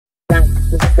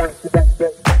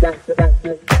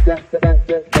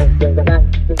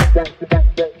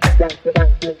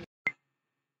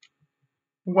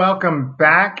Welcome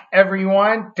back,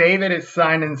 everyone. David is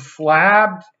signed and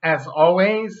slabbed. As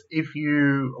always, if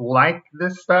you like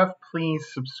this stuff, please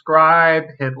subscribe,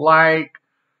 hit like,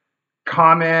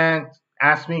 comment,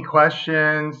 ask me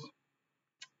questions.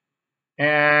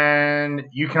 And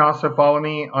you can also follow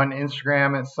me on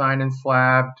Instagram at Signed and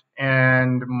Slabbed,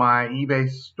 and my eBay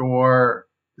store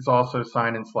is also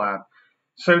Signed and Slabbed.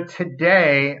 So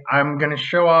today I'm going to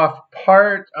show off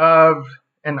part of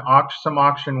some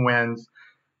auction wins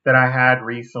that I had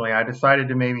recently. I decided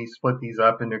to maybe split these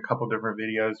up into a couple different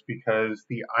videos because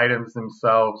the items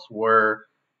themselves were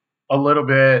a little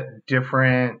bit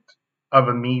different of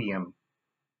a medium.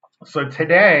 So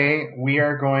today we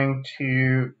are going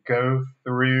to go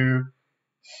through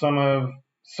some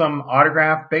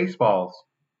autographed baseballs.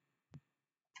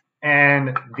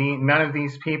 And none of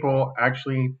these people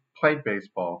actually played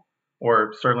baseball,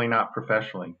 or certainly not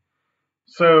professionally.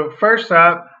 So first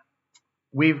up,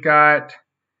 we've got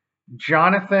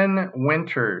Jonathan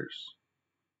Winters,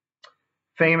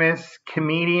 famous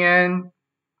comedian,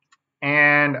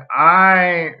 and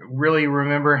I really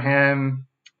remember him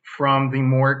from the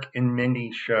Mork and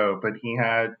Mindy show, but he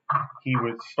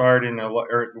was starred in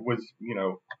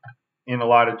in a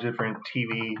lot of different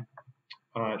TV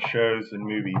shows and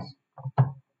movies.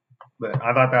 But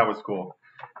I thought that was cool.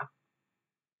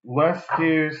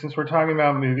 Since we're talking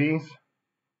about movies,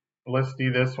 let's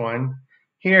do this one.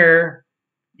 Here,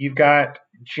 you've got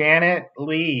Janet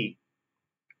Leigh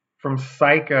from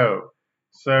Psycho.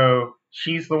 So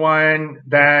she's the one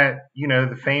that,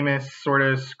 the famous sort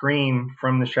of scream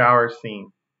from the shower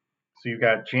scene. So you've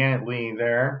got Janet Leigh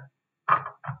there.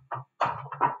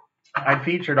 I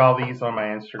featured all these on my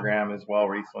Instagram as well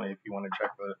recently if you want to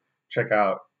check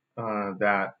out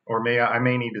that. Or I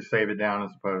may need to save it down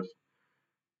as a post.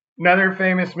 Another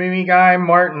famous movie guy,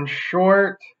 Martin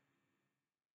Short.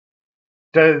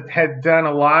 Had done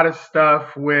a lot of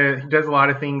stuff he does a lot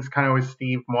of things kind of with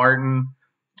Steve Martin.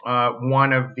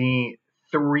 One of the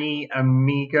Three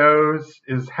Amigos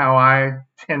is how I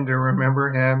tend to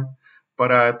remember him.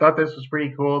 But I thought this was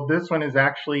pretty cool. This one is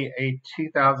actually a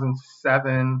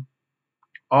 2007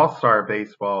 All-Star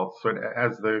baseball, so it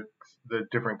has the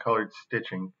different colored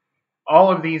stitching. All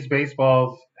of these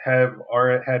baseballs had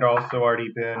also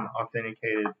already been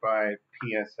authenticated by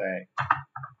PSA.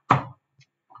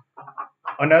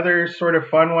 Another sort of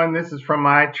fun one, this is from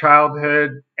my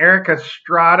childhood, Erik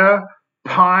Estrada,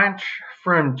 Ponch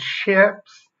from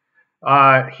Chips.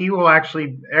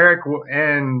 Eric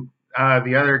and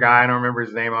the other guy, I don't remember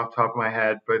his name off the top of my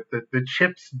head, but the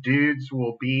Chips dudes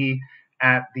will be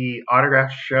at the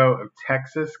Autograph Show of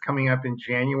Texas coming up in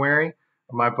January.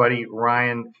 My buddy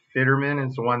Ryan Fitterman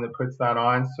is the one that puts that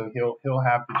on, so he'll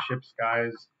have the Chips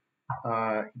guys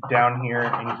down here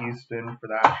in Houston for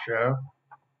that show.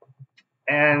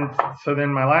 And so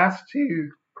then my last two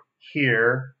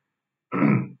here,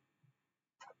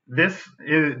 this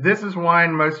is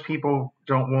one most people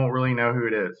won't really know who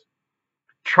it is.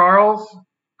 Charles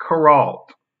Kuralt,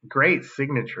 great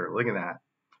signature. Look at that.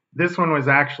 This one was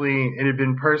it had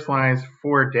been personalized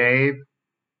for Dave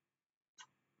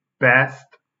Best.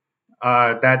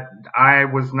 That I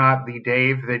was not the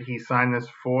Dave that he signed this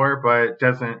for, but it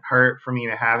doesn't hurt for me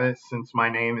to have it since my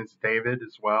name is David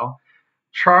as well.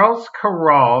 Charles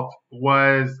Kuralt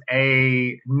was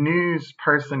a news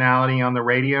personality on the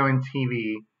radio and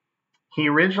TV. He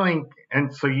originally,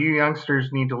 and so you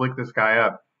youngsters need to look this guy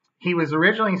up. He was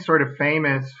originally sort of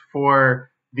famous for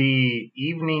the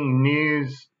evening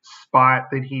news spot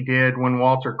that he did when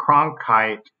Walter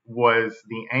Cronkite was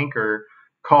the anchor,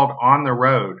 called On the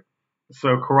Road.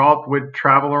 So Kuralt would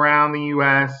travel around the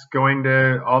U.S., going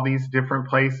to all these different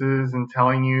places and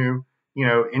telling you,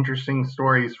 interesting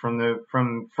stories from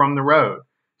the road.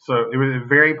 So it was a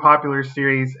very popular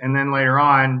series. And then later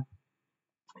on,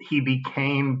 he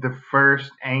became the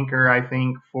first anchor, I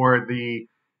think, for the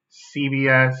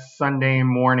CBS Sunday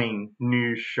Morning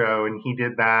news show. And he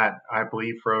did that, I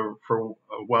believe, for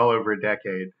well over a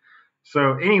decade.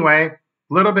 So anyway,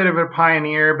 a little bit of a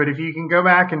pioneer, but if you can go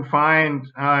back and find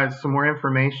some more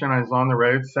information on his On the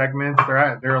Road segments,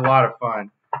 they're a lot of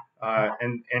fun.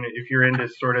 And if you're into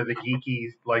sort of the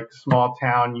geeky, like small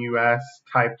town U.S.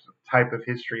 type of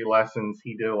history lessons,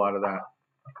 he did a lot of that.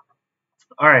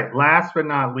 All right, last but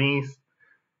not least,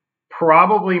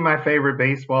 probably my favorite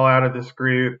baseball out of this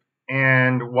group.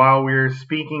 And while we're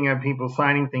speaking of people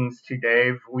signing things to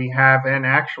Dave, we have an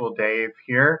actual Dave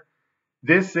here.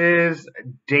 This is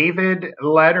David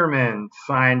Letterman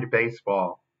signed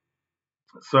baseball.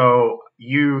 So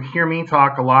you hear me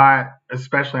talk a lot,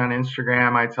 especially on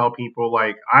Instagram. I tell people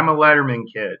like I'm a Letterman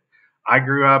kid. I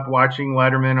grew up watching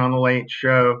Letterman on the Late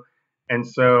Show, and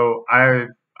so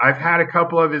I've had a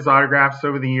couple of his autographs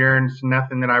over the years.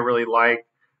 Nothing that I really liked.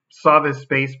 Saw this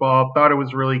baseball, thought it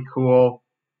was really cool.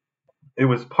 It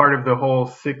was part of the whole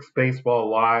six baseball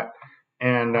lot,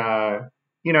 and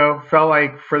felt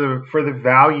like for the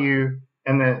value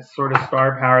and the sort of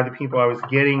star power, the people I was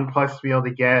getting, plus to be able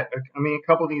to get, I mean, a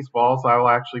couple of these balls I will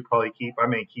actually probably keep. I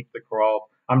may keep the Kuralt.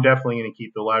 I'm definitely going to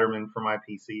keep the Letterman for my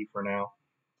PC for now.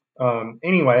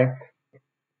 Anyway,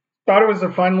 thought it was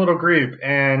a fun little group,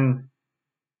 and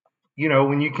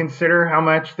when you consider how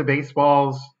much the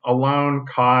baseballs alone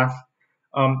cost,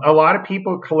 a lot of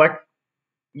people collect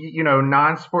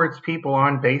non-sports people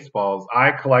on baseballs.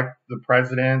 I collect the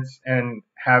presidents and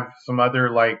have some other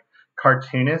like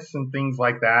cartoonists and things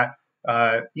like that.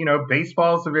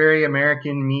 Baseball is a very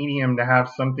American medium to have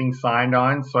something signed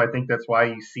on, so I think that's why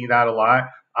you see that a lot.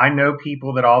 I know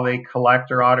people that all they collect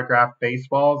are autographed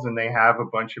baseballs, and they have a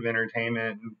bunch of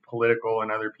entertainment and political and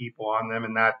other people on them,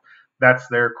 and that's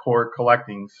their core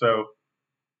collecting. So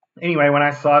anyway, when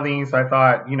I saw these, I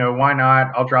thought, why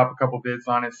not? I'll drop a couple bids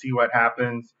on it, see what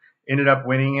happens. Ended up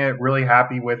winning it, really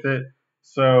happy with it.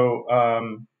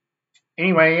 So,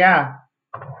 anyway, yeah,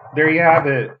 there you have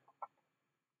it.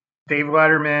 Dave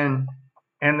Letterman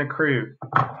and the crew.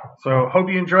 So, hope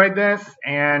you enjoyed this,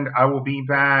 and I will be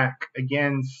back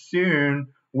again soon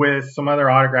with some other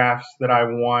autographs that I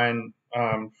won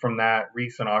from that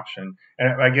recent auction.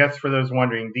 And I guess for those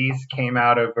wondering, these came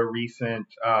out of a recent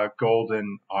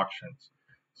golden auctions.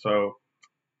 So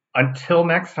until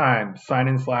next time, Sign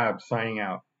in Slab signing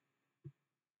out.